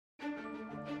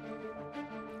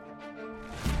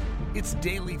It's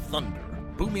Daily Thunder,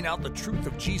 booming out the truth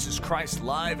of Jesus Christ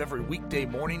live every weekday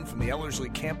morning from the Ellerslie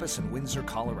campus in Windsor,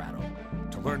 Colorado.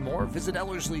 To learn more, visit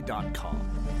Ellerslie.com.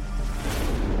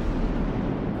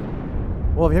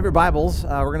 Well, if you have your Bibles,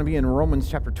 we're going to be in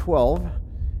Romans chapter 12,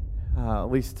 at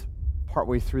least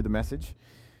partway through the message.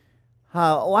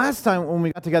 Last time when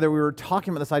we got together, we were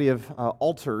talking about this idea of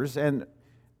altars, and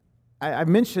I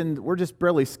mentioned we're just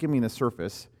barely skimming the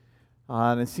surface.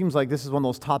 And it seems like this is one of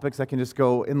those topics that can just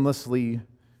go endlessly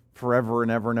forever and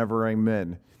ever and ever,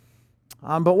 amen.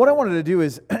 But what I wanted to do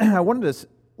is, I wanted to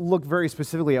look very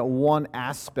specifically at one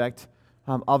aspect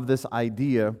of this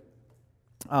idea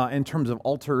in terms of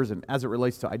altars and as it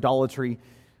relates to idolatry,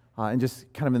 and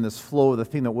just kind of in this flow of the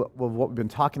theme of what we've been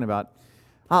talking about.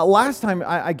 Last time,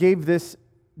 I gave this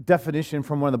definition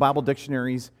from one of the Bible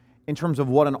dictionaries in terms of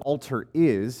what an altar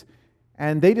is.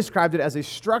 And they described it as a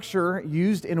structure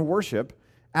used in worship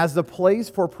as the place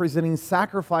for presenting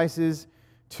sacrifices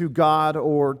to God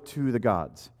or to the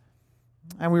gods.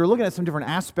 And we were looking at some different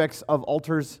aspects of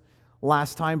altars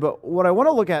last time, but what I want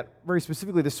to look at very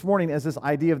specifically this morning is this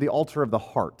idea of the altar of the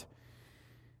heart.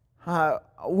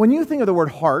 When you think of the word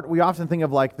heart, we often think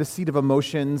of like the seat of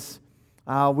emotions.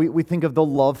 We think of the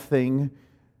love thing.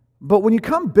 But when you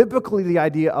come biblically to the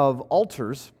idea of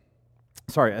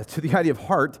to the idea of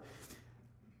heart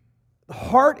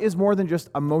is more than just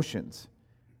emotions.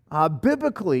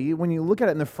 Biblically, when you look at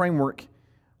it in the framework,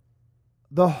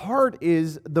 the heart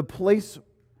is the place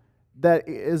that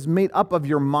is made up of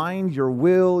your mind, your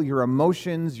will, your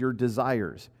emotions, your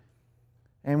desires.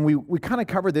 And we kind of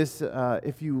covered this,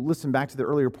 if you listen back to the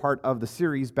earlier part of the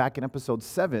series, back in episode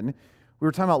 7, we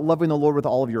were talking about loving the Lord with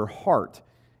all of your heart.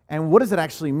 And what does it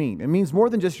actually mean? It means more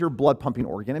than just your blood pumping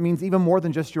organ. It means even more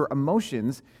than just your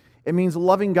emotions. It means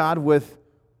loving God with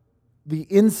the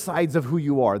insides of who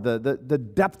you are,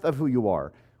 the depth of who you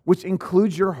are, which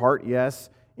includes your heart, yes,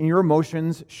 and your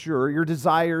emotions, sure, your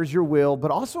desires, your will,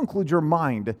 but also includes your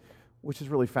mind, which is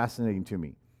really fascinating to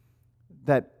me.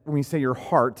 That when we say your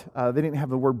heart, they didn't have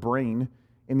the word brain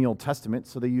in the Old Testament,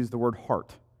 so they used the word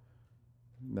heart.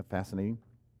 Isn't that fascinating?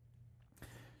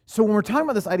 So when we're talking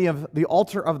about this idea of the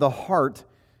altar of the heart,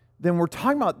 then we're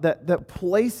talking about that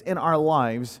place in our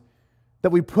lives that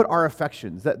we put our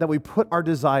affections, that we put our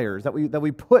desires, that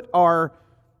we put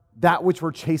that which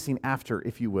we're chasing after,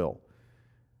 if you will.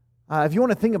 If you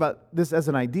want to think about this as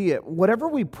an idea, whatever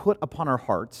we put upon our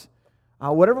hearts,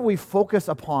 whatever we focus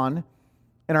upon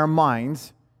in our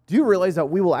minds, do you realize that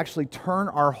we will actually turn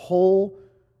our whole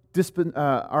what's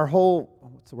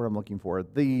the word I'm looking for?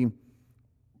 The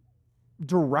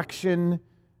direction,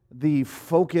 the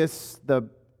focus, the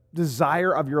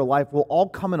desire of your life will all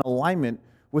come in alignment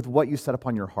with what you set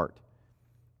upon your heart.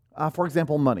 For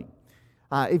example, money.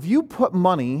 If you put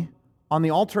money on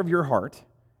the altar of your heart,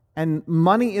 and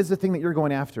money is the thing that you're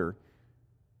going after,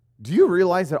 do you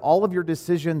realize that all of your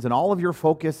decisions and all of your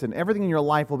focus and everything in your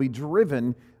life will be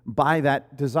driven by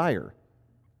that desire?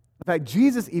 In fact,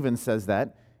 Jesus even says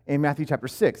that in Matthew chapter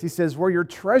 6. He says, where your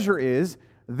treasure is,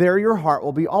 there your heart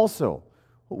will be also.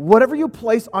 Whatever you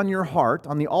place on your heart,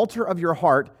 on the altar of your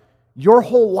heart, your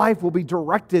whole life will be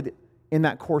directed in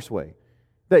that course way,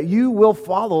 that you will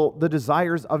follow the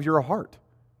desires of your heart.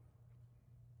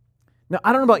 Now,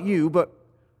 I don't know about you, but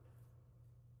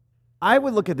I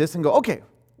would look at this and go, okay,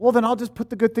 well then I'll just put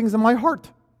the good things in my heart.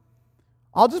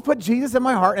 I'll just put Jesus in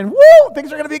my heart and woo,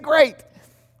 things are going to be great.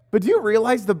 But do you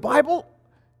realize the Bible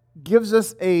gives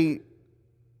us a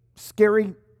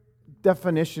scary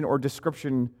definition or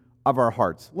description of our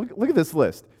hearts? Look at this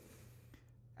list.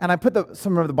 And I put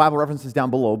some of the Bible references down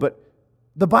below, but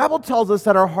the Bible tells us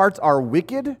that our hearts are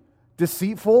wicked,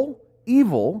 deceitful,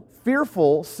 evil,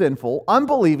 fearful, sinful,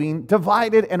 unbelieving,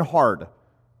 divided, and hard.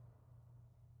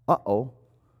 Uh-oh.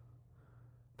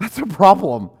 That's a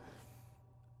problem.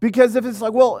 Because if it's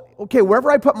like, well, okay, wherever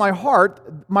I put my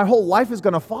heart, my whole life is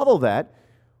going to follow that.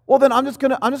 Well, then I'm just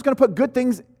going to put good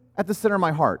things at the center of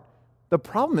my heart. The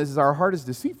problem is our heart is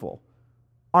deceitful.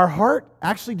 Our heart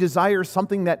actually desires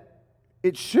something that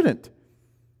it shouldn't.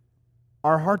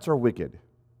 Our hearts are wicked.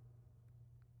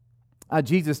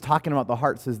 Jesus, talking about the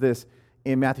heart, says this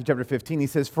in Matthew chapter 15. He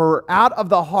says, for out of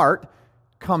the heart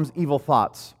comes evil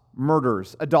thoughts,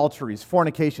 murders, adulteries,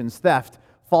 fornications, theft,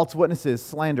 false witnesses,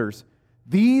 slanders.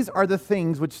 These are the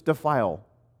things which defile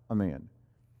a man.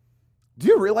 Do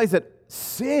you realize that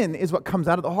sin is what comes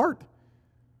out of the heart?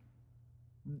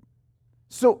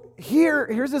 So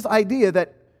here's this idea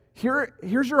that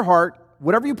here's your heart.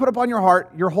 Whatever you put upon your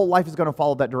heart, your whole life is going to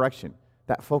follow that direction,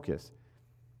 that focus.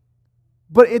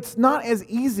 But it's not as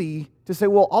easy to say,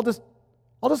 well, I'll just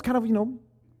kind of,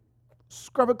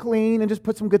 scrub it clean and just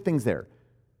put some good things there.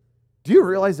 Do you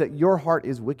realize that your heart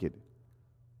is wicked?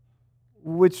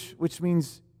 Which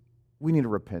means we need to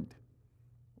repent.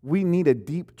 We need a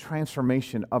deep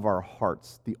transformation of our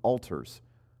hearts, the altars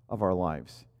of our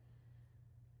lives.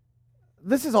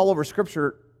 This is all over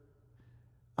Scripture,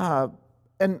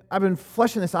 and I've been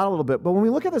fleshing this out a little bit, but when we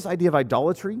look at this idea of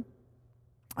idolatry,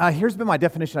 here's been my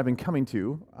definition I've been coming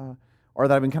to, or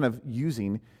that I've been kind of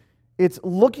using. It's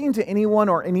looking to anyone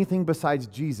or anything besides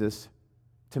Jesus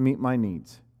to meet my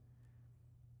needs.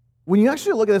 When you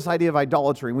actually look at this idea of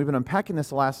idolatry, and we've been unpacking this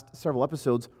the last several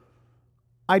episodes,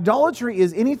 idolatry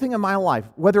is anything in my life,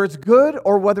 whether it's good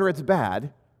or whether it's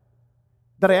bad,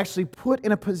 that I actually put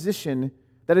in a position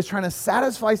that is trying to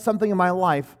satisfy something in my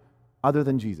life other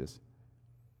than Jesus.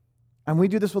 And we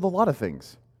do this with a lot of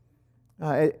things.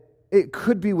 It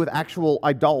could be with actual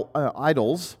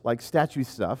idols, like statue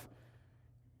stuff.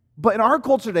 But in our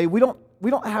culture today, we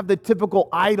don't have the typical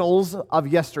idols of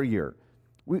yesteryear.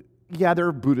 There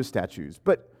are Buddha statues,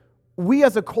 but we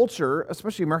as a culture,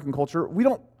 especially American culture, we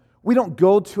don't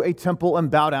go to a temple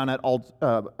and bow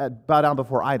down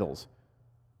before idols.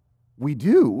 We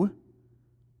do.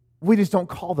 We just don't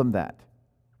call them that.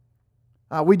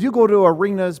 We do go to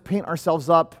arenas, paint ourselves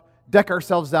up, deck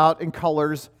ourselves out in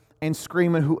colors, and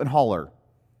scream and hoot and holler.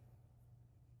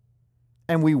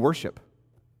 And we worship.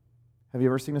 Have you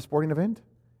ever seen a sporting event?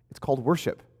 It's called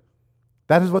worship.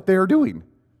 That is what they are doing.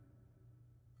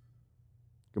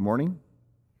 Good morning.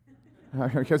 Are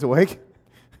you guys awake?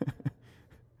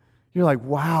 You're like,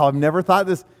 wow, I've never thought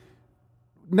this.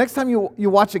 Next time you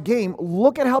watch a game,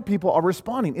 look at how people are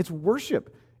responding. It's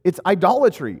worship. It's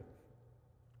idolatry.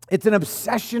 It's an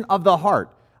obsession of the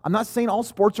heart. I'm not saying all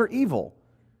sports are evil,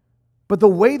 but the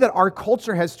way that our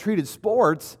culture has treated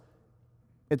sports,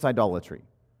 it's idolatry.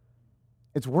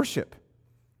 It's worship.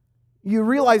 You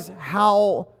realize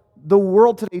how the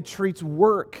world today treats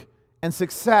work and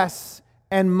success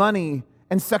and money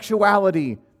and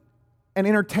sexuality and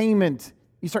entertainment.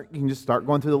 You can just start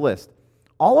going through the list.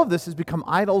 All of this has become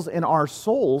idols in our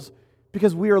souls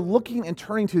because we are looking and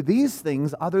turning to these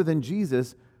things other than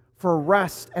Jesus for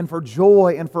rest and for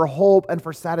joy and for hope and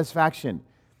for satisfaction.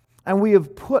 And we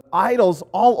have put idols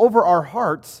all over our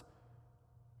hearts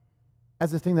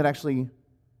as the thing that actually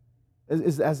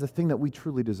is as the thing that we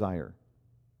truly desire.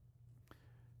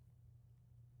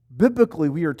 Biblically,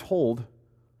 we are told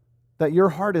that your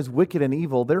heart is wicked and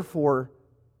evil, therefore,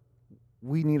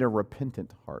 we need a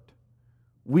repentant heart.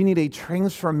 We need a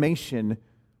transformation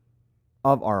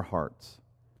of our hearts.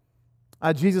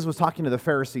 Jesus was talking to the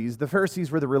Pharisees. The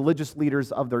Pharisees were the religious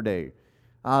leaders of their day.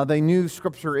 They knew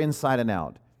Scripture inside and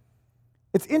out.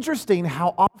 It's interesting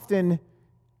how often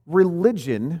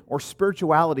religion or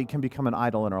spirituality can become an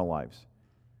idol in our lives.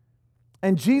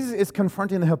 And Jesus is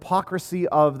confronting the hypocrisy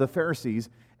of the Pharisees.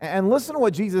 And listen to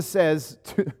what Jesus says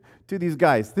to these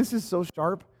guys. This is so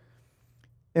sharp.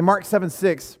 In Mark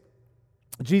 7:6,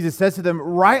 Jesus says to them,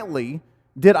 "Rightly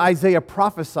did Isaiah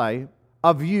prophesy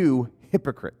of you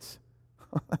hypocrites."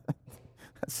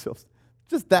 That's so,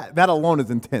 just that alone is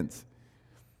intense.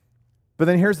 But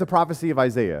then here's the prophecy of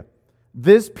Isaiah.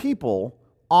 "This people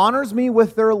honors me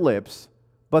with their lips,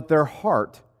 but their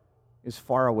heart is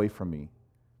far away from me."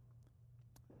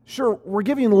 Sure, we're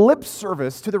giving lip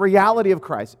service to the reality of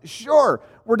Christ. Sure,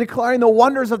 we're declaring the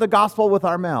wonders of the gospel with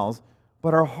our mouths,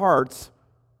 but our hearts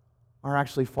are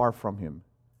actually far from Him.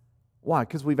 Why?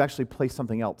 Because we've actually placed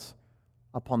something else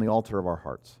upon the altar of our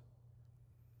hearts.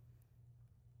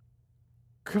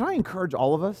 Could I encourage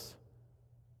all of us,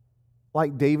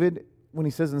 like David, when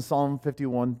he says in Psalm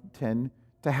 51:10,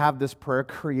 to have this prayer,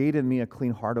 "Create in me a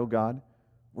clean heart, O God,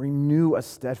 renew a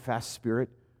steadfast spirit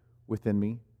within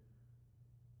me"?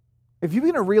 If you're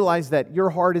going to realize that your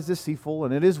heart is deceitful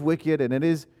and it is wicked and it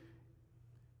is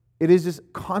just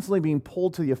constantly being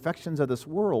pulled to the affections of this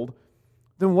world,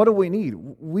 then what do we need?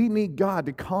 We need God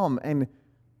to come and,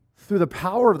 through the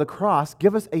power of the cross,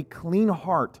 give us a clean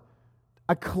heart,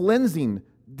 a cleansing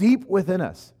deep within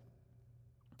us.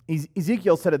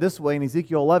 Ezekiel said it this way in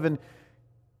Ezekiel 11.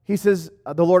 He says,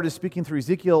 the Lord is speaking through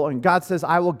Ezekiel, and God says,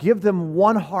 "I will give them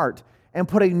one heart and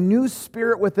put a new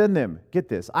spirit within them." Get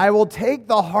this. "I will take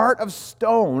the heart of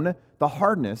stone," the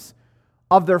hardness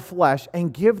of their flesh,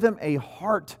 "and give them a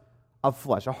heart of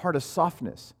flesh," a heart of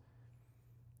softness.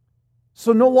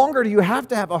 So no longer do you have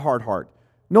to have a hard heart.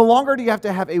 No longer do you have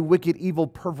to have a wicked, evil,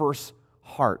 perverse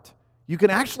heart. You can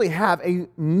actually have a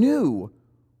new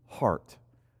heart.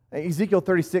 Ezekiel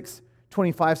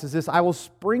 36:25 says this, "I will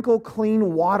sprinkle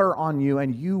clean water on you,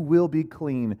 and you will be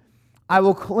clean. I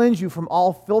will cleanse you from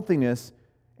all filthiness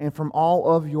and from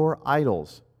all of your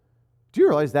idols." Do you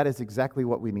realize that is exactly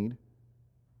what we need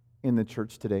in the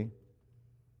church today?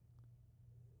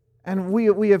 And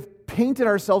we have painted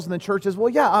ourselves in the church as, well,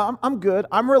 yeah, I'm good,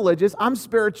 I'm religious, I'm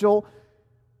spiritual,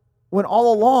 when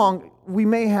all along we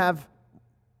may have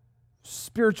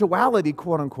spirituality,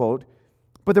 quote unquote,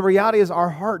 but the reality is our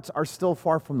hearts are still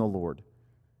far from the Lord.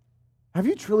 Have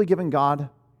you truly given God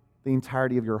the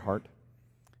entirety of your heart?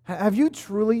 Have you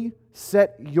truly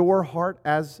set your heart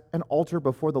as an altar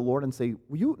before the Lord and say,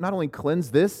 will you not only cleanse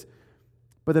this,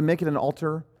 but then make it an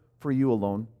altar for you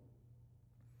alone?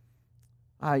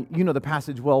 You know the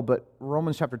passage well, but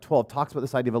Romans chapter 12 talks about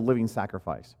this idea of a living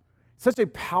sacrifice. Such a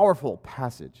powerful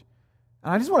passage.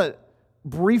 And I just want to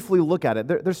briefly look at it.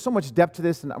 There's so much depth to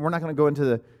this, and we're not going to go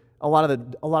into a lot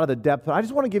of the depth, but I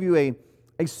just want to give you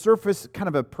a surface kind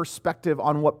of a perspective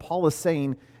on what Paul is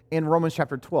saying in Romans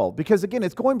chapter 12. Because again,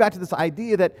 it's going back to this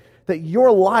idea that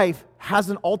your life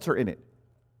has an altar in it.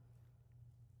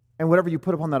 And whatever you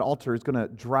put upon that altar is going to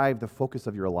drive the focus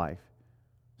of your life.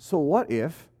 So what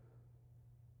if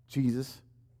Jesus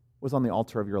was on the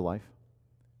altar of your life?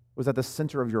 Was at the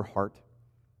center of your heart?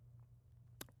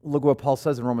 Look what Paul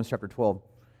says in Romans chapter 12.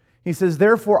 He says,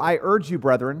 therefore I urge you,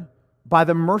 brethren, by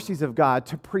the mercies of God,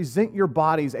 to present your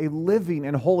bodies a living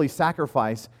and holy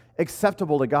sacrifice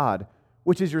acceptable to God,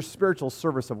 which is your spiritual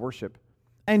service of worship.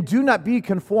 And do not be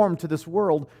conformed to this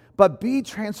world, but be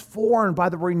transformed by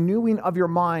the renewing of your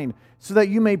mind, so that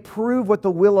you may prove what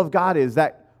the will of God is,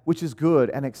 that which is good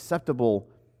and acceptable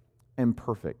and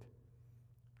perfect.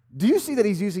 Do you see that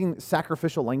he's using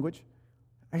sacrificial language?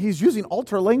 He's using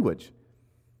altar language.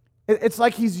 It's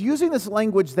like he's using this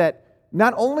language that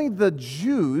not only the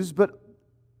Jews, but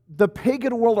the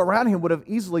pagan world around him would have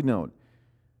easily known.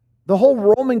 The whole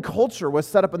Roman culture was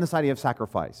set up in this idea of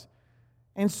sacrifice.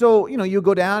 And so, you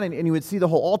go down and you would see the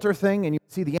whole altar thing, and you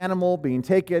would see the animal being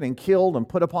taken and killed and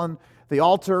put upon the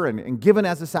altar and given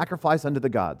as a sacrifice unto the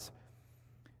gods.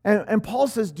 And Paul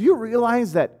says, do you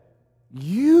realize that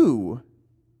you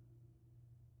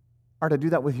are to do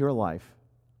that with your life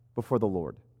before the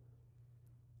Lord?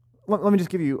 Let me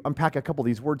just unpack a couple of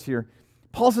these words here.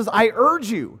 Paul says, I urge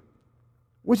you,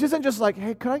 which isn't just like,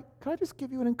 hey, could I just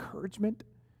give you an encouragement?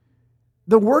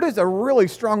 The word is a really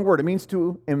strong word. It means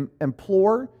to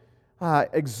implore,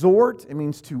 exhort. It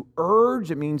means to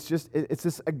urge. It means it's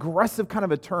this aggressive kind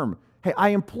of a term. Hey, I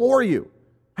implore you.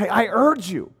 Hey, I urge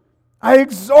you. I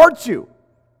exhort you.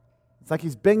 It's like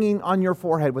he's banging on your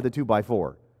forehead with a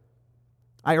 2x4.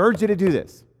 I urge you to do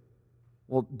this.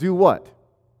 Well, do what?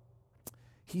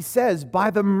 He says,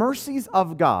 by the mercies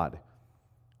of God.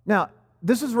 Now,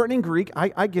 this is written in Greek.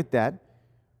 I get that.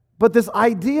 But this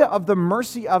idea of the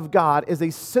mercy of God is a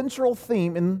central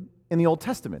theme in the Old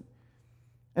Testament.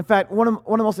 In fact, one of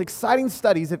the most exciting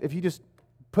studies, if you just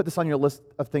put this on your list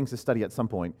of things to study at some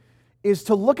point, is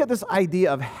to look at this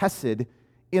idea of Hesed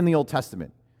in the Old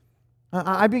Testament.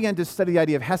 I began to study the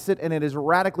idea of Hesed, and it has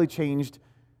radically changed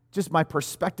just my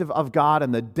perspective of God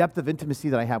and the depth of intimacy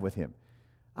that I have with Him.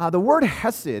 The word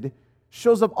Hesed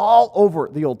shows up all over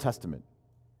the Old Testament.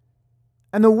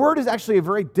 And the word is actually a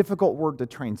very difficult word to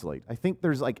translate. I think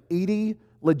there's like 80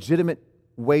 legitimate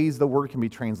ways the word can be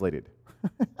translated.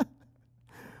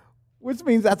 Which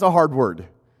means that's a hard word.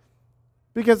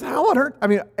 Because how on earth,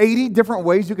 80 different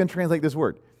ways you can translate this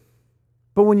word.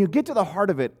 But when you get to the heart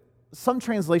of it, some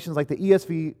translations, like the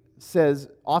ESV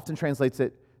often translates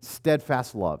it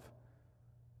steadfast love.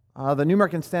 The New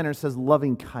American Standard says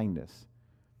loving kindness.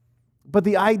 But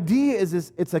the idea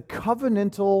is it's a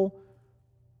covenantal,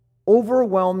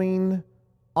 overwhelming,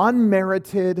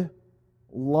 unmerited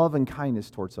love and kindness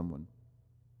towards someone.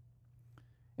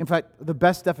 In fact, the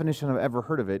best definition I've ever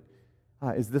heard of it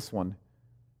is this one.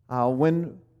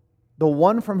 When the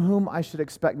one from whom I should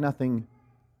expect nothing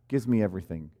gives me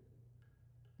everything.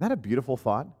 Isn't that a beautiful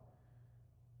thought?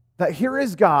 That here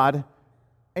is God,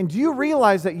 and do you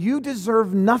realize that you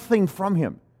deserve nothing from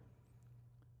Him?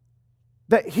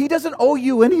 That He doesn't owe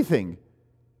you anything.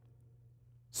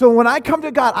 So when I come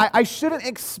to God, I shouldn't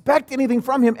expect anything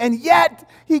from Him, and yet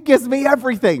He gives me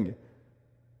everything.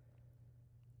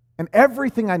 And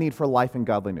everything I need for life and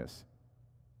godliness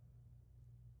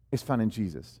is found in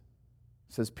Jesus,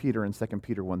 says Peter in 2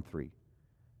 Peter 1:3.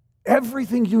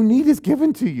 Everything you need is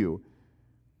given to you.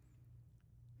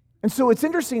 And so it's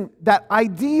interesting, that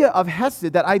idea of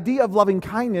Hesed, that idea of loving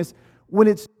kindness, when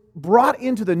it's brought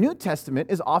into the New Testament,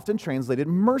 is often translated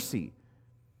mercy.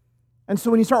 And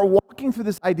so when you start walking through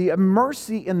this idea of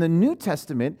mercy in the New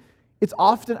Testament, it's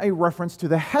often a reference to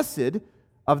the Hesed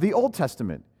of the Old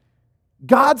Testament.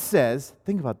 God says,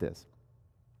 think about this,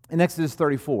 in Exodus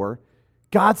 34,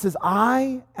 God says,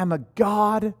 I am a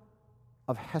God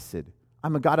of Hesed.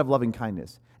 I'm a God of loving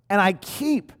kindness. And I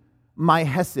keep my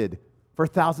Hesed for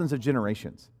thousands of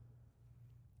generations.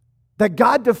 That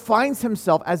God defines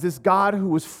himself as this God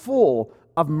who is full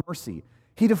of mercy.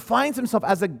 He defines himself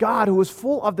as a God who is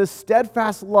full of this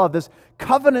steadfast love, this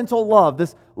covenantal love,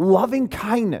 this loving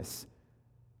kindness.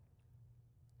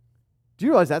 Do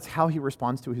you realize that's how he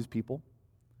responds to his people?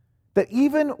 That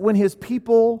even when his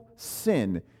people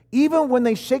sin, even when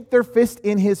they shake their fist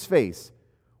in his face,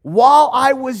 while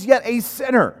I was yet a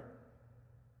sinner,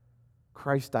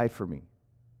 Christ died for me. Do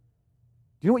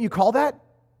you know what you call that?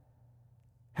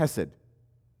 Hesed.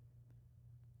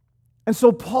 And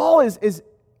so Paul is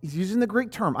he's using the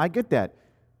Greek term. I get that.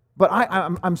 But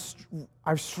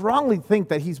I strongly think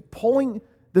that he's pulling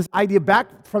this idea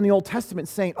back from the Old Testament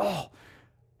saying,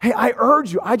 hey, I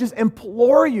urge you, I just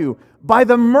implore you, by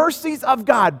the mercies of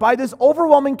God, by this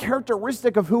overwhelming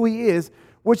characteristic of who he is,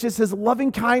 which is his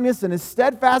loving kindness and his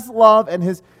steadfast love and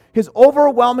his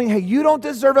overwhelming, hey, you don't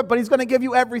deserve it, but he's going to give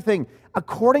you everything.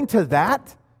 According to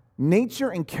that nature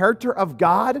and character of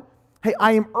God, hey,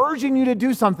 I am urging you to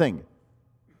do something.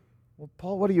 Well,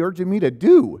 Paul, what are you urging me to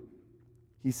do?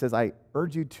 He says, I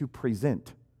urge you to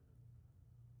present,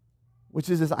 which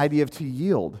is this idea of to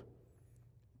yield,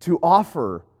 to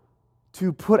offer,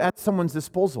 to put at someone's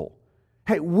disposal.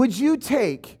 Hey, would you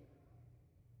take,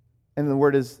 and the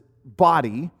word is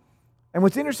body, and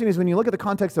what's interesting is when you look at the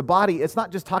context of body, it's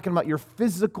not just talking about your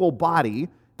physical body,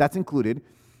 that's included,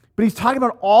 but he's talking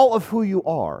about all of who you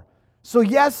are. So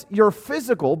yes, your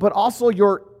physical, but also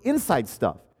your inside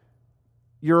stuff,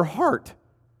 your heart,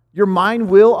 your mind,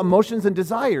 will, emotions, and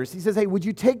desires. He says, hey, would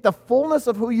you take the fullness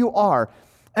of who you are,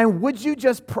 and would you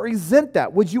just present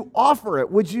that? Would you offer it?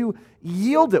 Would you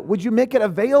yield it? Would you make it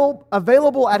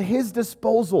available at his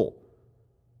disposal?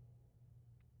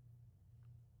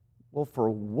 Well, for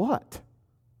what?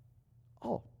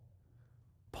 Oh,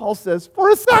 Paul says, for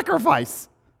a sacrifice.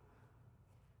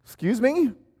 Excuse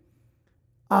me?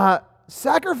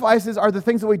 Sacrifices are the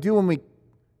things that we do when we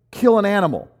kill an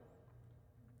animal.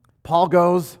 Paul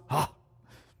goes,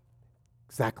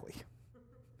 exactly.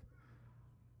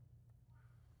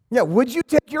 Yeah, would you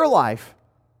take your life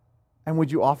and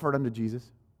would you offer it unto Jesus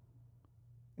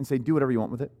and say, do whatever you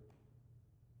want with it?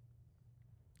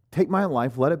 Take my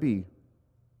life, let it be.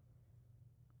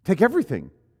 Take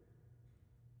everything.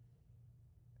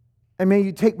 And may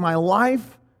you take my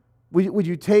life. Would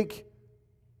you take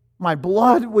my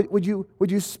blood? Would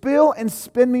you spill and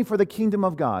spin me for the kingdom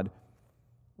of God?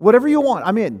 Whatever you want,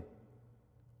 I'm in.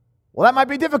 Well, that might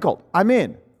be difficult. I'm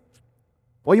in.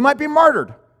 Well, you might be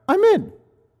martyred. I'm in.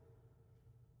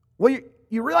 Well,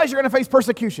 you realize you're going to face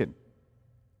persecution.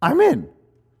 I'm in.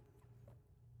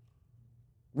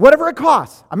 Whatever it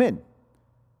costs, I'm in.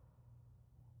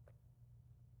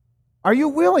 Are you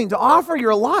willing to offer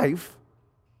your life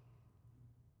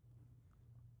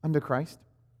unto Christ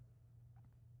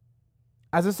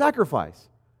as a sacrifice?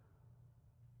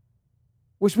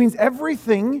 Which means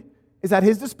everything is at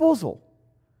his disposal.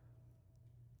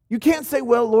 You can't say,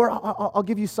 well, Lord, I'll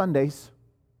give you Sundays.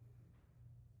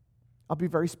 I'll be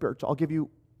very spiritual. I'll give you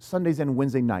Sundays and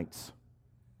Wednesday nights.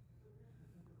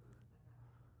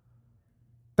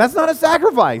 That's not a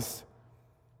sacrifice.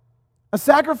 A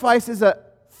sacrifice is a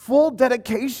full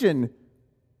dedication.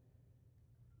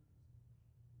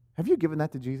 Have you given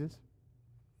that to Jesus?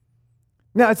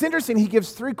 Now, it's interesting. He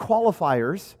gives 3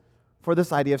 qualifiers for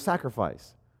this idea of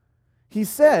sacrifice. He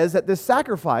says that this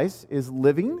sacrifice is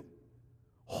living,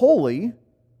 holy,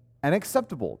 and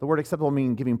acceptable. The word acceptable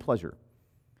means giving pleasure.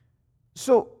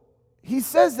 So he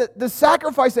says that the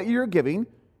sacrifice that you're giving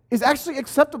is actually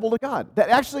acceptable to God, that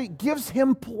actually gives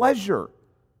him pleasure.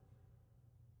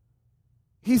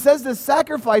 He says the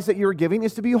sacrifice that you're giving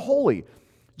is to be holy.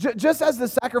 Just as the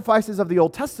sacrifices of the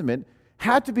Old Testament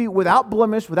had to be without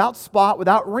blemish, without spot,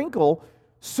 without wrinkle,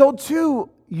 so too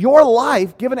your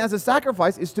life given as a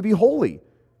sacrifice is to be holy.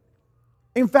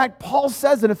 In fact, Paul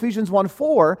says in Ephesians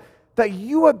 1:4 that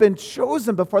you have been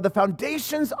chosen before the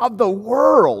foundations of the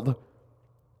world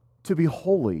to be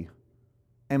holy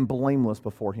and blameless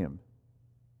before him.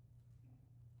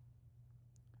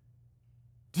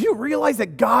 Do you realize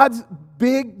that God's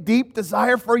big, deep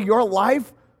desire for your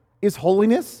life is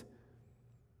holiness?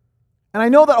 And I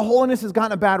know that holiness has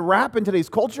gotten a bad rap in today's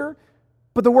culture,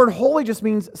 but the word holy just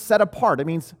means set apart. It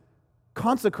means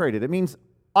consecrated. It means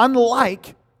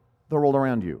unlike the world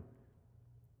around you.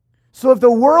 So if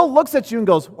the world looks at you and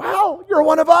goes, wow, you're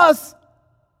one of us,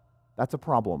 that's a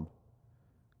problem.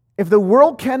 If the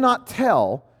world cannot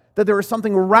tell that there is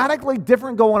something radically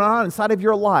different going on inside of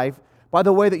your life by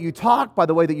the way that you talk, by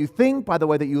the way that you think, by the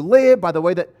way that you live, by the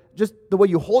way that just the way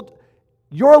you hold,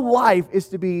 your life is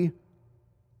to be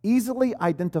easily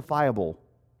identifiable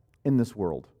in this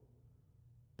world.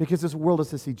 Because this world is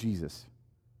to see Jesus,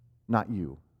 not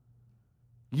you.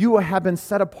 You have been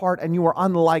set apart and you are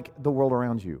unlike the world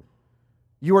around you.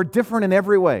 You are different in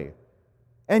every way.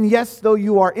 And yes, though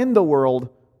you are in the world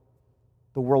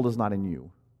is not in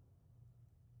you.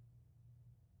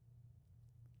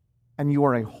 And you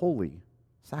are a holy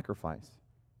sacrifice.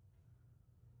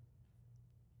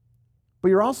 But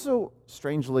you're also,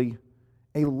 strangely,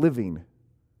 a living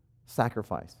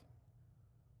sacrifice.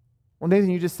 Well, Nathan,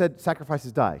 you just said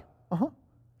sacrifices die.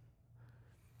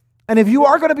 And if you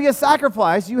are going to be a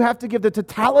sacrifice, you have to give the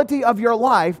totality of your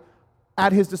life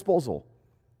at His disposal,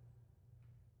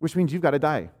 which means you've got to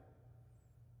die.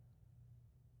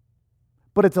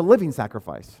 But it's a living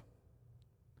sacrifice,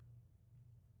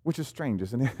 which is strange,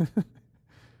 isn't it?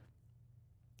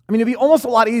 I mean, it'd be almost a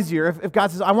lot easier if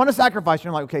God says, I want to sacrifice, and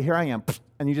you're like, okay, here I am,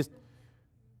 and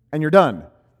you're done.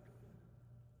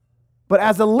 But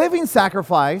as a living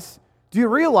sacrifice, do you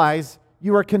realize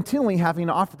you are continually having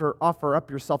to offer up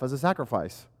yourself as a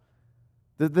sacrifice?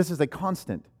 This is a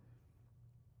constant.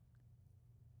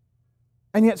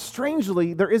 And yet,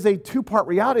 strangely, there is a two-part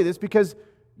reality to this because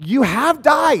you have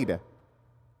died.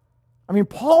 I mean,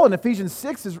 Paul in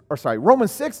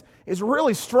Romans 6 is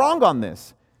really strong on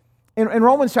this. In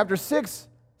Romans chapter 6,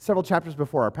 several chapters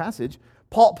before our passage,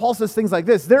 Paul says things like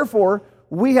this: therefore,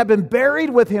 we have been buried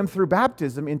with Him through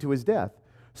baptism into His death,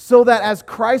 so that as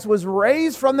Christ was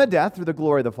raised from the death through the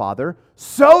glory of the Father,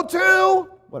 so too,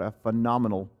 what a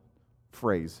phenomenal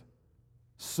phrase,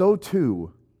 so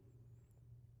too,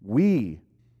 we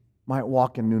might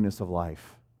walk in newness of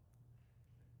life.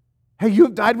 Hey, you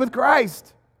have died with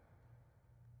Christ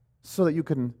so that you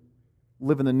can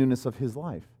live in the newness of His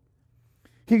life.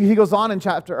 He goes on in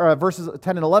verses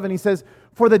 10 and 11, he says,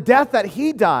 for the death that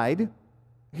He died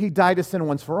to sin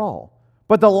once for all.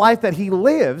 But the life that He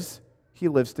lives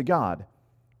to God.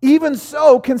 Even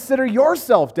so, consider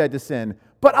yourself dead to sin,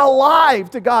 but alive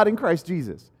to God in Christ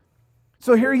Jesus.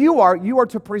 So here you are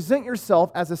to present yourself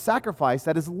as a sacrifice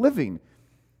that is living,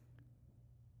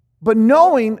 but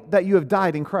knowing that you have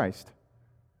died in Christ.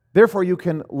 Therefore, you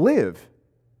can live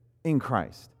in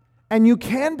Christ. And you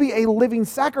can be a living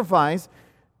sacrifice,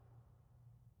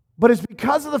 but it's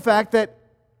because of the fact that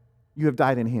you have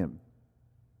died in Him.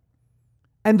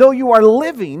 And though you are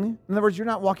living, in other words, you're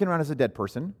not walking around as a dead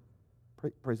person.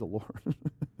 Praise the Lord.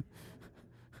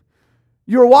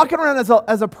 You're walking around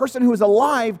as a person who is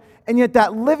alive, and yet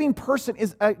that living person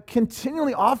is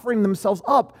continually offering themselves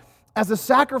up as a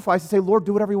sacrifice to say, Lord,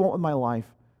 do whatever you want with my life.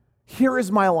 Here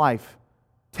is my life.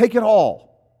 Take it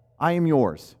all. I am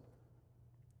yours.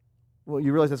 Well,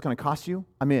 you realize that's going to cost you?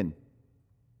 I'm in.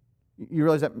 You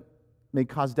realize that may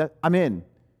cause death? I'm in.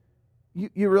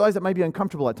 You realize that might be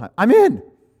uncomfortable at times? I'm in.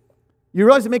 You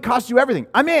realize it may cost you everything?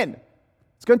 I'm in.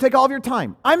 It's going to take all of your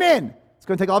time. I'm in. It's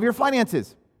going to take all of your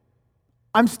finances.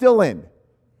 I'm still in.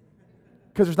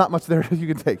 Because there's not much there you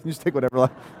can take. You just take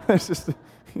whatever. It's just,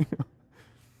 you know.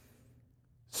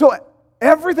 So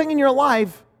everything in your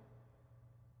life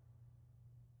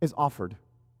is offered.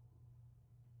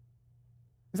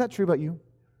 Is that true about you?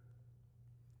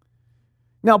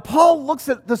 Now, Paul looks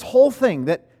at this whole thing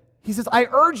that he says, I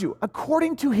urge you,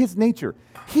 according to His nature.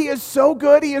 He is so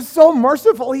good. He is so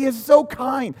merciful. He is so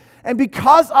kind. And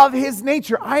because of His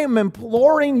nature, I am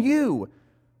imploring you,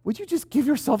 would you just give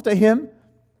yourself to Him? Do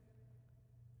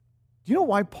you know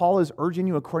why Paul is urging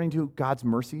you according to God's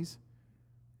mercies?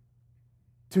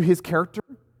 To His character?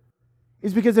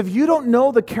 Is because if you don't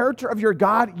know the character of your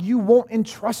God, you won't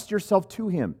entrust yourself to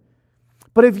Him.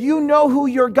 But if you know who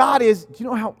your God is, do you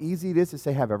know how easy it is to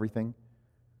say, have everything?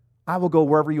 I will go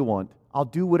wherever you want. I'll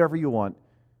do whatever you want.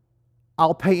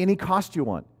 I'll pay any cost you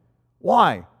want.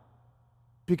 Why?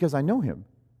 Because I know Him.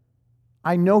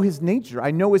 I know His nature.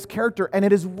 I know His character, and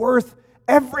it is worth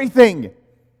everything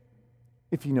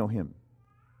if you know Him.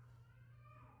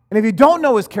 And if you don't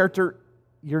know His character,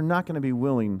 you're not going to be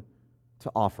willing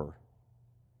to offer.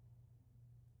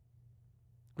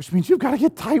 Which means you've got to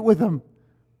get tight with Him.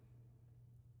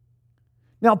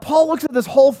 Now, Paul looks at this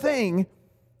whole thing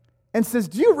and says,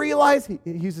 do you realize, he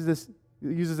uses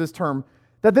this term,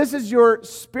 that this is your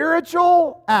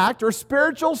spiritual act or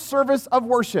spiritual service of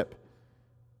worship.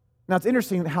 Now, it's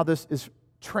interesting how this is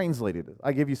translated.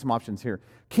 I give you some options here.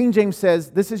 King James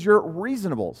says, this is your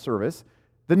reasonable service.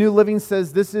 The New Living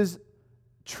says, this is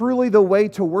truly the way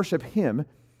to worship Him.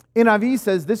 NIV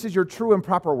says, this is your true and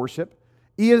proper worship.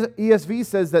 ESV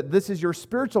says that this is your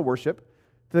spiritual worship.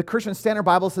 The Christian Standard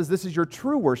Bible says this is your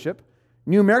true worship.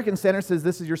 New American Standard says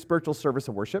this is your spiritual service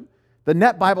of worship. The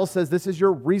Net Bible says this is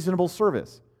your reasonable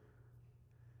service.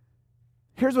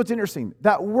 Here's what's interesting.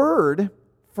 That word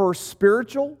for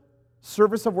spiritual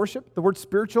service of worship, the word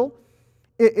spiritual,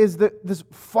 is this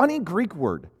funny Greek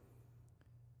word.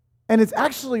 And it's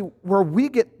actually where we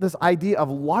get this idea of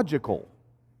logical.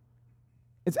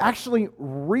 It's actually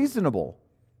reasonable.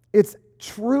 It's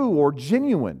true or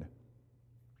genuine.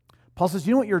 Paul says,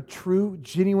 you know what your true,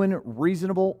 genuine,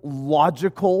 reasonable,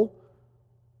 logical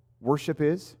worship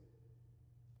is?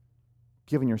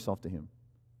 Giving yourself to Him.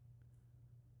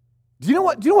 Do you know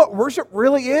what worship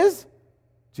really is?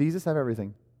 Jesus, have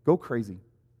everything. Go crazy.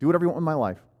 Do whatever you want in my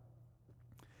life.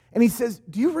 And he says,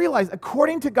 do you realize,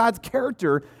 according to God's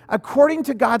character, according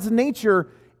to God's nature,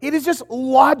 it is just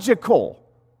logical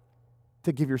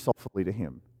to give yourself fully to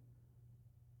Him.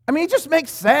 I mean, it just makes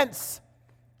sense.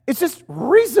 It's just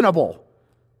reasonable.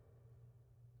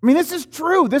 I mean, this is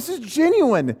true. This is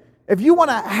genuine. If you want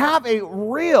to have a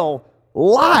real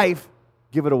life,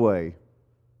 give it away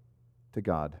to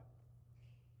God.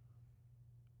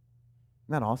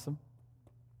 Isn't that awesome?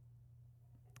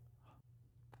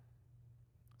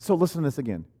 So listen to this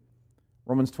again.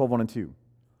 Romans 12, 1 and 2.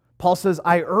 Paul says,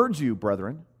 I urge you,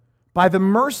 brethren, by the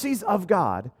mercies of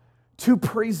God, to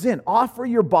offer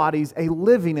your bodies a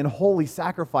living and holy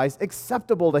sacrifice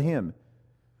acceptable to Him,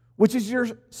 which is your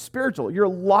spiritual, your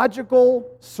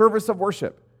logical service of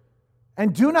worship.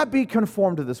 And do not be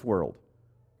conformed to this world,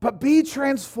 but be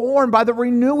transformed by the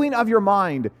renewing of your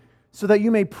mind, so that you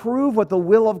may prove what the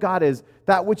will of God is,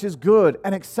 that which is good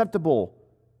and acceptable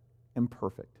and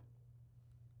perfect.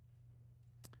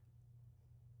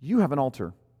 You have an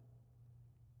altar,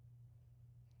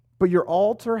 but your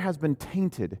altar has been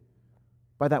tainted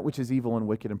by that which is evil and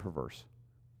wicked and perverse.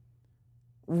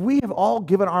 We have all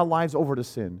given our lives over to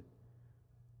sin.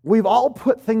 We've all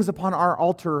put things upon our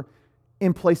altar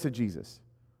in place of Jesus.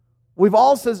 We've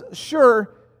all said,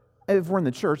 sure, if we're in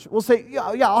the church, we'll say,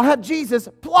 yeah, I'll have Jesus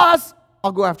plus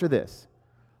I'll go after this.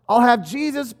 I'll have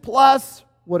Jesus plus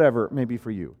whatever it may be for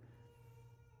you.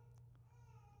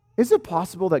 Is it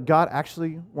possible that God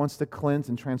actually wants to cleanse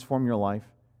and transform your life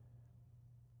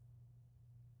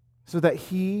so that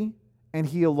He and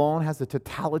He alone has the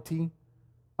totality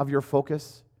of your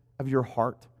focus, of your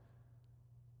heart?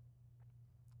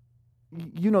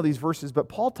 You know these verses, but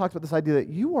Paul talks about this idea that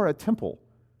you are a temple.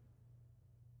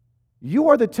 You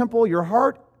are the temple. Your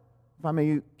heart, if I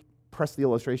may press the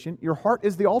illustration, your heart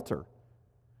is the altar.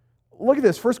 Look at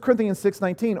this, 1 Corinthians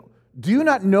 6:19. Do you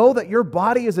not know that your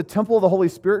body is a temple of the Holy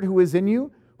Spirit who is in you,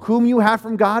 whom you have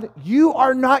from God? You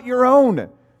are not your own.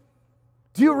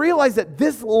 Do you realize that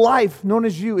this life known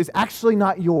as you is actually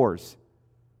not yours?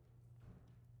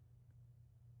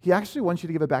 He actually wants you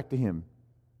to give it back to Him.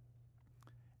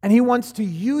 And He wants to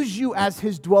use you as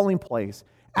His dwelling place,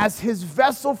 as His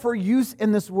vessel for use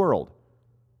in this world.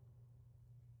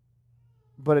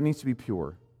 But it needs to be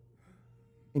pure.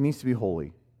 It needs to be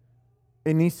holy.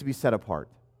 It needs to be set apart.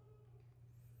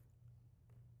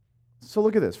 So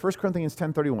look at this, 1 Corinthians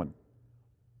 10:31.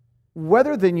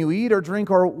 Whether then you eat or drink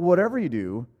or whatever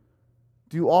you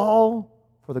do all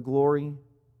for the glory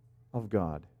of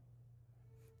God.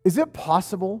 Is it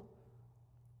possible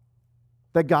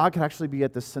that God can actually be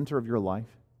at the center of your life?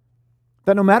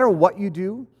 That no matter what you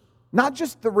do, not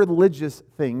just the religious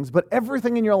things, but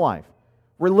everything in your life,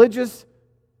 religious,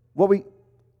 what we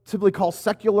typically call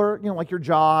secular, like your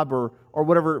job or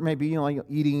whatever it may be, like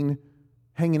eating,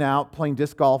 hanging out, playing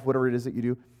disc golf, whatever it is that you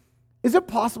do. Is it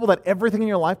possible that everything in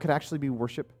your life could actually be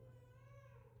worship?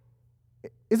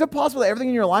 Is it possible that everything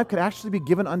in your life could actually be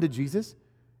given unto Jesus?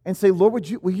 And say, Lord,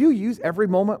 will you use every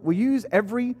moment, will you use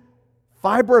every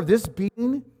fiber of this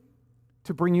being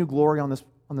to bring you glory on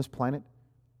this planet?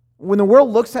 When the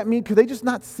world looks at me, could they just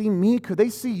not see me? Could they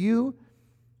see you?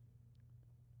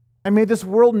 And may this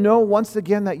world know once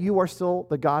again that you are still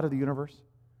the God of the universe.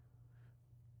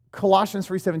 Colossians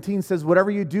 3:17 says, whatever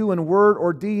you do in word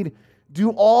or deed, do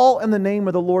all in the name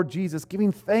of the Lord Jesus,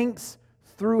 giving thanks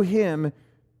through Him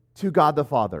to God the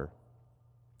Father.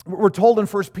 We're told in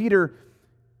 1 Peter,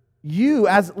 you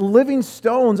as living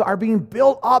stones are being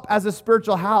built up as a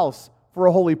spiritual house for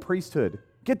a holy priesthood.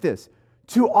 Get this,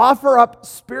 to offer up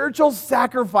spiritual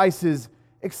sacrifices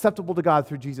acceptable to God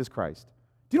through Jesus Christ.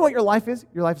 Do you know what your life is?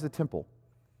 Your life is a temple.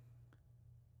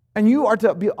 And you are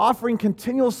to be offering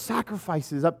continual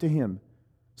sacrifices up to Him.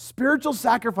 Spiritual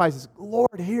sacrifices.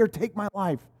 Lord, here, take my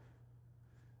life.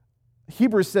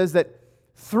 Hebrews says that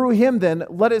through Him then,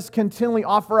 let us continually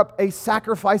offer up a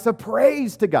sacrifice of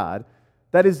praise to God.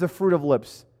 That is the fruit of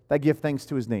lips that give thanks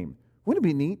to His name. Wouldn't it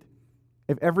be neat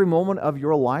if every moment of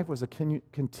your life was a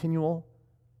continual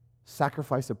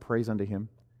sacrifice of praise unto Him?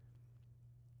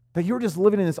 That you were just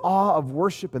living in this awe of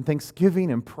worship and thanksgiving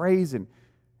and praise and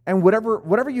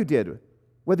whatever you did,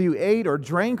 whether you ate or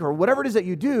drank or whatever it is that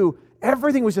you do,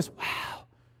 everything was just, wow,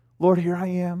 Lord, here I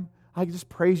am. I just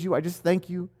praise you. I just thank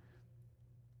you.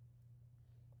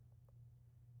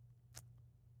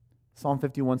 Psalm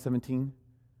 51:17.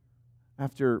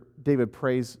 After David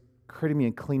prays, create in me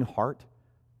a clean heart.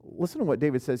 Listen to what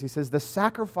David says. He says, the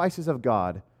sacrifices of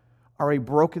God are a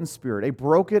broken spirit, a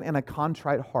broken and a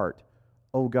contrite heart.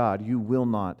 O God, you will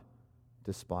not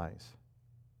despise.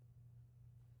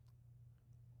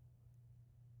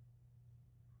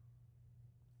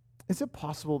 Is it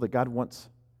possible that God wants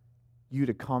you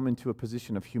to come into a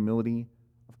position of humility,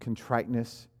 of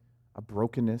contriteness, of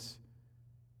brokenness,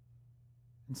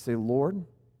 and say, Lord,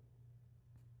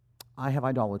 I have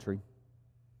idolatry.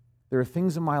 There are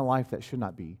things in my life that should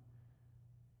not be.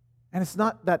 And it's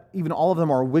not that even all of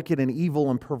them are wicked and evil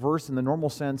and perverse in the normal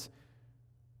sense,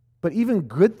 but even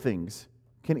good things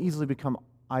can easily become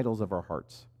idols of our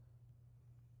hearts.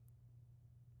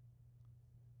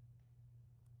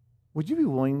 Would you be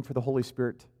willing for the Holy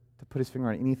Spirit to put His finger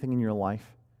on anything in your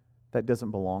life that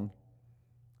doesn't belong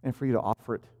and for you to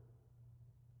offer it?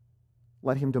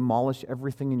 Let Him demolish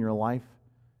everything in your life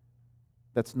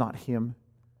that's not Him,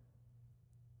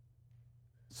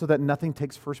 so that nothing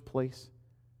takes first place,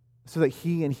 so that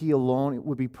He and He alone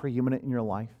would be preeminent in your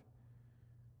life.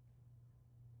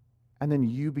 And then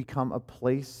you become a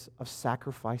place of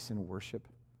sacrifice and worship.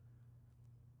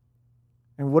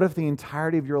 And what if the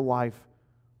entirety of your life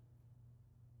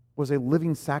was a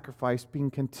living sacrifice being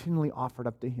continually offered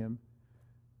up to Him?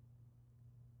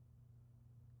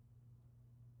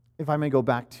 If I may go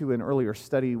back to an earlier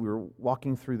study, we were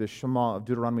walking through the Shema of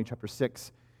Deuteronomy chapter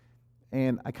 6,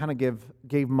 and I kind of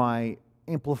gave my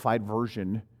amplified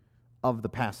version of the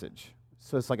passage.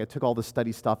 So it's like I took all the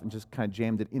study stuff and just kind of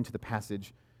jammed it into the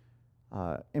passage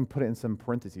and put it in some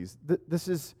parentheses. This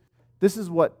is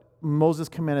what Moses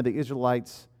commanded the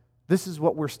Israelites. This is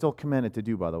what we're still commanded to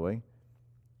do, by the way,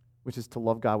 which is to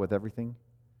love God with everything.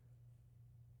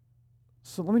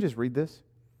 So let me just read this.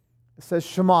 It says,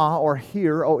 Shema, or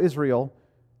hear, O Israel,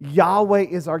 Yahweh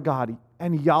is our God,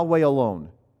 and Yahweh alone.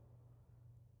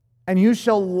 And you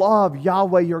shall love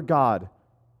Yahweh your God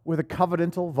with a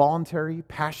covenantal, voluntary,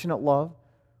 passionate love,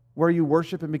 where you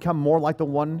worship and become more like the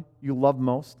one you love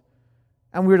most.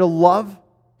 And we're to love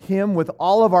Him with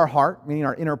all of our heart, meaning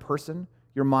our inner person,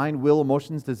 your mind, will,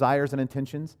 emotions, desires, and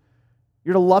intentions.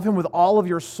 You're to love Him with all of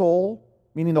your soul,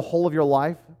 meaning the whole of your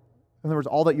life. In other words,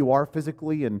 all that you are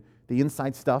physically and the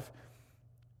inside stuff.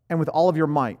 And with all of your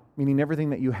might, meaning everything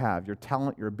that you have, your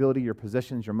talent, your ability, your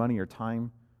possessions, your money, your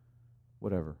time,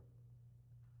 whatever.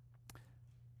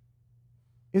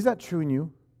 Is that true in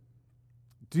you?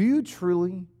 Do you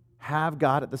truly have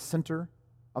God at the center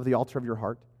of the altar of your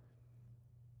heart?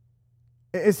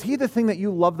 Is He the thing that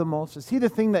you love the most? Is He the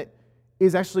thing that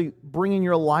is actually bringing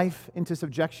your life into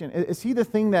subjection? Is He the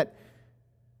thing that,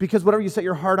 because whatever you set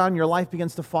your heart on, your life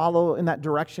begins to follow in that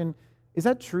direction? Is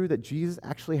that true that Jesus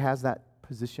actually has that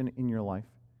position in your life?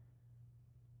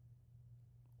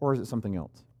 Or is it something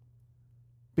else?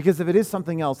 Because if it is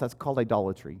something else, that's called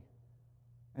idolatry,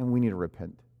 and we need to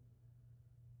repent.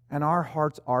 And our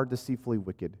hearts are deceitfully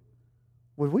wicked.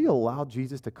 Would we allow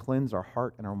Jesus to cleanse our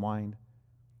heart and our mind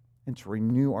and to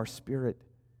renew our spirit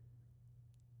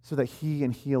so that He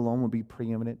and He alone would be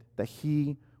preeminent, that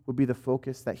He would be the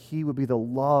focus, that He would be the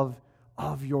love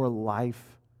of your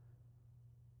life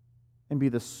and be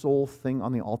the sole thing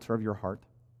on the altar of your heart?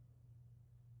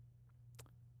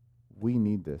 We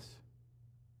need this.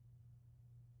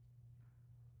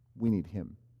 We need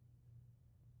Him.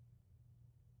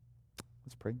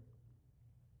 Let's pray.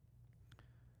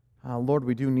 Lord,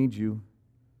 we do need You.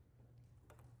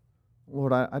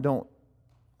 Lord, I don't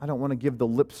want to give the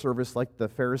lip service like the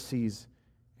Pharisees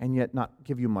and yet not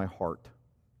give You my heart.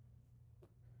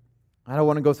 I don't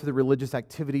want to go through the religious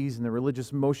activities and the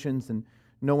religious motions and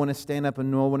know when to stand up and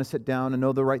know when to sit down and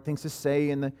know the right things to say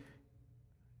and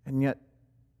yet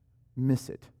miss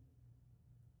it.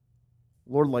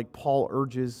 Lord, like Paul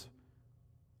urges,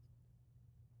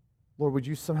 Lord, would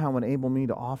You somehow enable me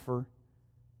to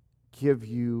give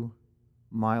You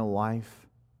my life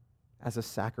as a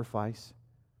sacrifice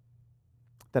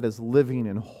that is living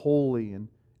and holy and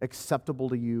acceptable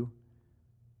to You?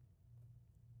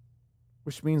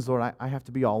 Which means, Lord, I have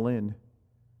to be all in.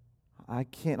 I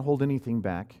can't hold anything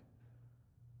back.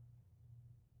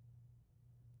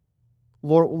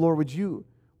 Lord, would you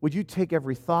take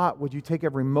every thought? Would You take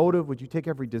every motive? Would You take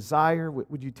every desire?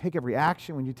 Would You take every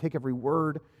action? Would You take every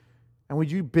word? And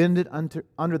would You bend it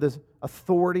under the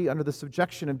authority, under the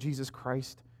subjection of Jesus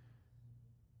Christ?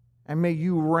 And may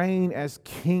You reign as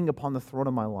King upon the throne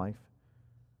of my life.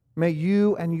 May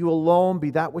You and You alone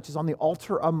be that which is on the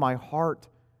altar of my heart.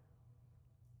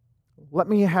 Let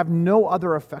me have no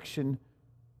other affection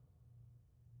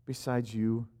besides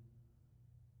You.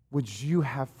 Would You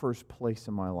have first place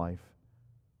in my life?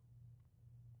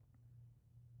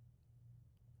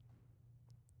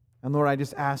 And Lord, I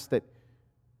just ask that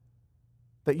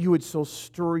you would so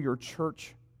stir your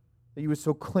church, that you would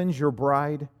so cleanse your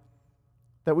bride,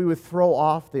 that we would throw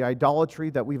off the idolatry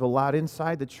that we've allowed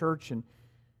inside the church, and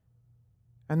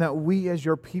that we as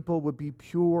your people would be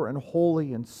pure and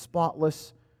holy and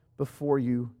spotless before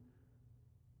you.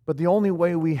 But the only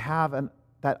way we have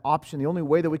that option, the only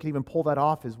way that we can even pull that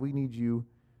off is we need you.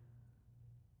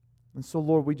 And so,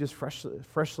 Lord, we just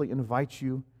freshly invite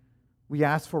you. We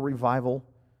ask for revival.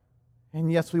 And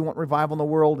yes, we want revival in the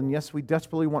world. And yes, we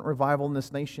desperately want revival in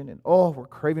this nation. And we're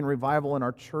craving revival in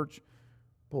our church.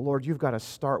 But Lord, you've got to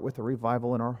start with a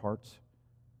revival in our hearts.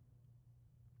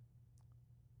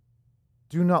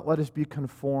 Do not let us be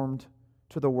conformed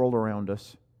to the world around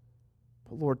us.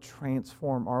 But Lord,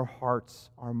 transform our hearts,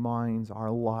 our minds,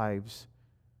 our lives.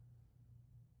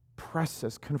 Press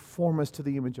us, conform us to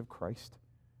the image of Christ.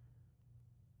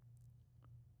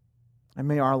 And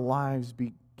may our lives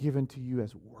be given to you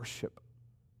as worship,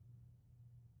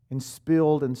 and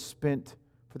spilled and spent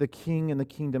for the King and the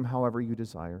kingdom however you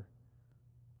desire.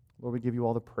 Lord, we give you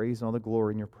all the praise and all the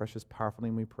glory in your precious, powerful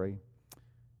name we pray.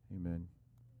 Amen.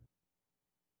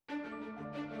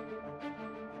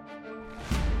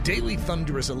 Daily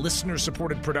Thunder is a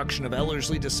listener-supported production of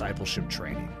Ellerslie Discipleship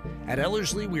Training. At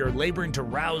Ellerslie, we are laboring to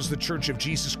rouse the Church of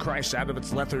Jesus Christ out of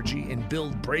its lethargy and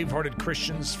build brave-hearted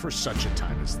Christians for such a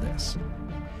time as this.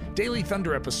 Daily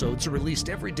Thunder episodes are released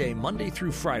every day, Monday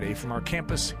through Friday, from our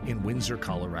campus in Windsor,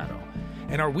 Colorado.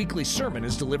 And our weekly sermon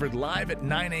is delivered live at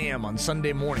 9 a.m. on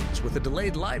Sunday mornings with a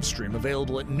delayed live stream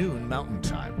available at noon Mountain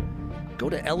Time. Go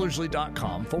to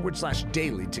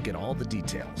Ellerslie.com/daily to get all the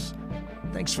details.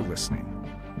 Thanks for listening.